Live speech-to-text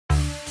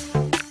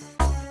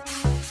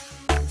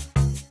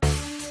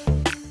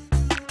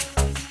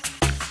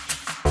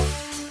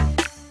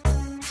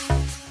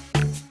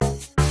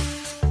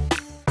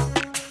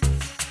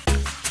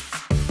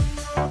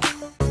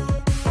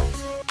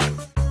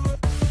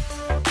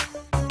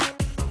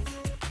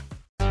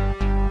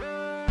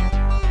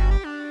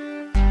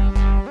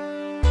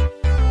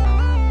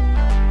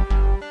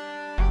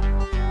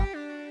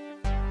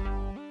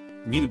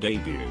New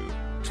debut.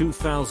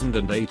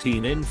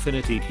 2018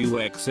 Infiniti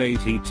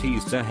QX80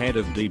 teased ahead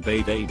of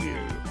Dubai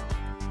debut.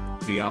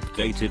 The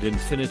updated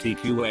Infiniti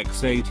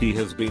QX80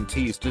 has been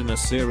teased in a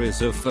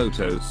series of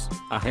photos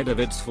ahead of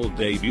its full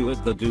debut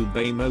at the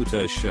Dubai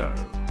Motor Show.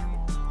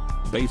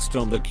 Based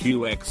on the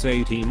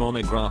QX80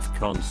 monograph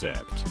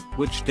concept,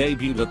 which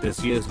debuted at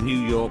this year's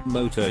New York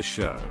Motor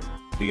Show,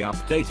 the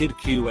updated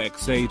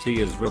QX80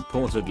 is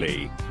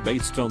reportedly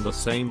based on the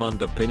same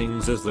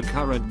underpinnings as the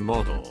current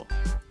model.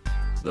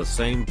 The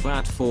same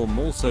platform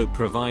also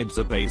provides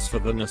a base for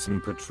the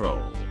Nissan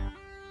Patrol.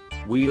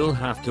 We'll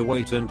have to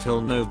wait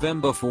until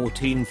November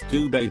 14th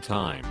Dubai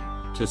time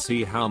to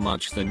see how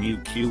much the new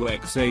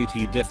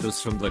QX80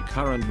 differs from the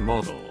current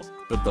model,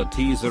 but the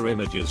teaser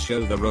images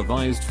show the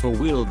revised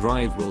four-wheel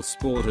drive will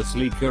sport a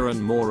sleeker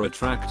and more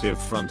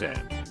attractive front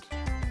end.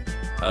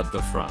 At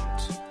the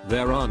front,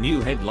 there are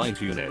new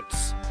headlight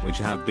units, which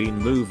have been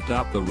moved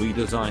up the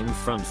redesigned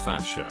front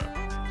fascia.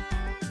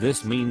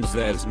 This means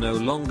there's no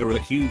longer a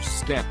huge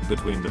step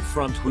between the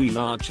front wheel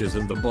arches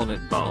and the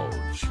bonnet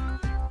bulge.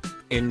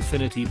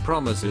 Infiniti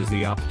promises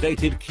the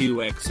updated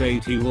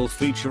QX80 will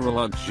feature a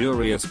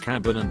luxurious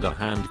cabin and a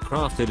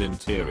handcrafted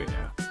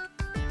interior.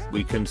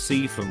 We can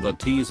see from the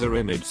teaser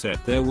image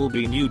set there will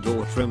be new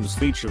door trims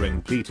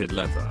featuring pleated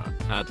leather,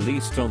 at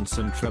least on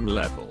some trim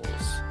levels.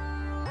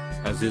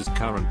 As is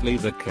currently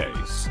the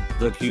case,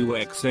 the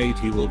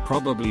QX80 will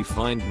probably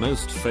find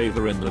most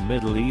favor in the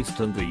Middle East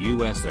and the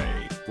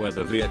USA, where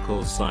the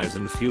vehicle's size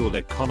and fuel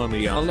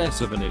economy are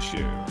less of an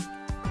issue.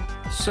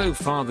 So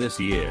far this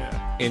year,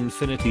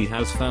 Infiniti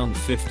has found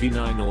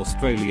 59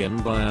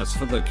 Australian buyers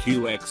for the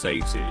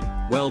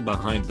QX80, well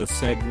behind the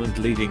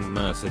segment-leading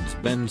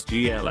Mercedes-Benz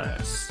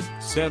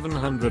GLS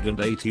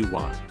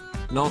 781.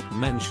 Not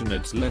mention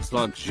its less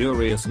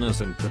luxuriousness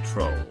and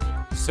Patrol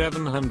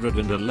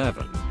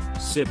 711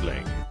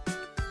 sibling.